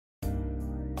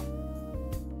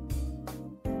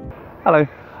Hello,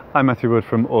 I'm Matthew Wood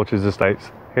from Orchards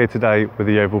Estates, here today with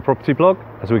the Yeovil property blog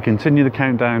as we continue the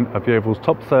countdown of Yeovil's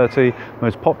top 30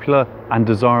 most popular and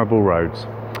desirable roads.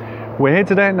 We're here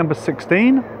today at number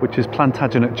 16, which is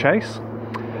Plantagenet Chase.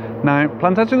 Now,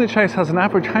 Plantagenet Chase has an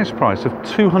average house price of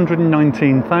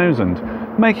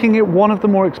 $219,000, making it one of the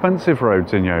more expensive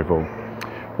roads in Yeovil.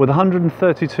 With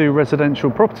 132 residential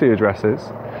property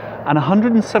addresses and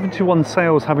 171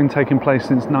 sales having taken place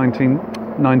since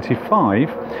 1995,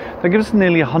 that gives us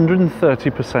nearly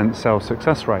 130% sales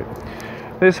success rate.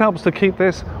 This helps to keep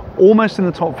this almost in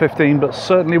the top 15, but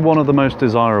certainly one of the most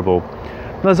desirable.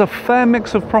 There's a fair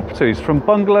mix of properties from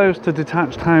bungalows to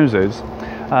detached houses,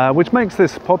 which makes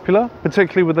this popular,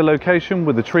 particularly with the location,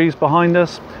 with the trees behind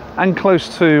us and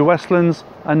close to Westlands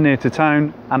and near to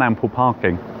town and ample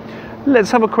parking.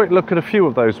 Let's have a quick look at a few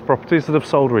of those properties that have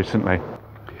sold recently.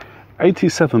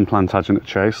 87 Plantagenet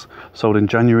Chase sold in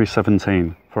January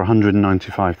 17 for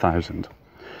 $195,000.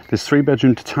 This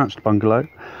 3-bedroom detached bungalow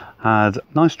had a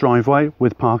nice driveway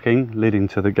with parking leading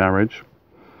to the garage.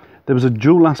 There was a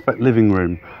dual aspect living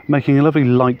room, making a lovely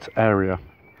light area.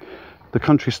 The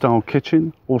country style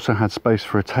kitchen also had space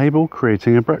for a table,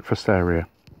 creating a breakfast area.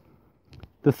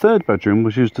 The 3rd bedroom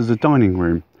was used as a dining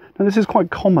room. Now, this is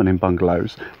quite common in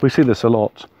bungalows, we see this a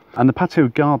lot. And the patio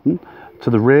garden to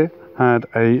the rear had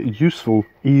a useful,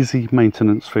 easy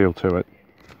maintenance feel to it.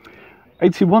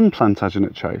 81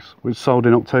 Plantagenet Chase, which sold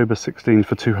in October 16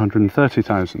 for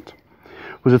 $230,000,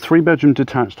 was a 3-bedroom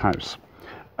detached house.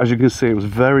 As you can see, it was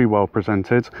very well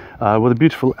presented, with a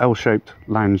beautiful L-shaped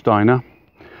lounge diner.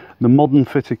 The modern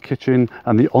fitted kitchen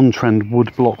and the on-trend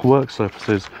wood block work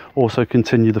surfaces also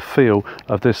continue the feel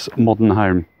of this modern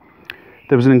home.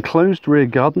 There was an enclosed rear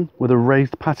garden with a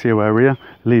raised patio area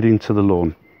leading to the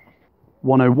lawn.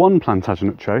 101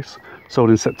 Plantagenet Chase sold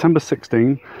in September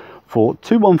 16 for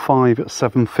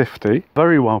 $215,750.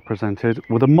 Very well presented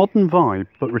with a modern vibe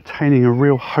but retaining a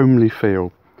real homely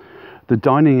feel. The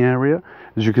dining area,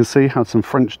 as you can see, had some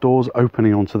French doors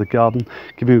opening onto the garden,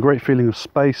 giving a great feeling of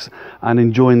space and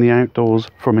enjoying the outdoors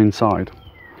from inside.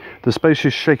 The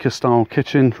spacious shaker style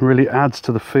kitchen really adds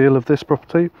to the feel of this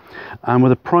property, and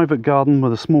with a private garden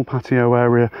with a small patio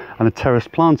area and a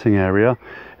terraced planting area,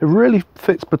 it really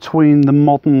fits between the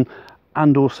modern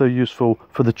and also useful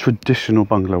for the traditional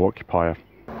bungalow occupier.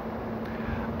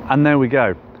 And there we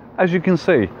go. As you can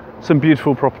see, some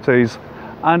beautiful properties,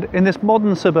 and in this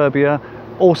modern suburbia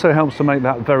also helps to make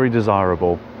that very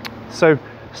desirable. So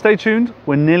stay tuned,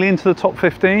 we're nearly into the top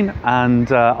 15,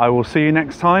 and I will see you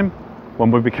next time when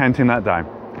we'll be counting that down.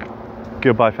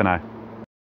 Goodbye for now.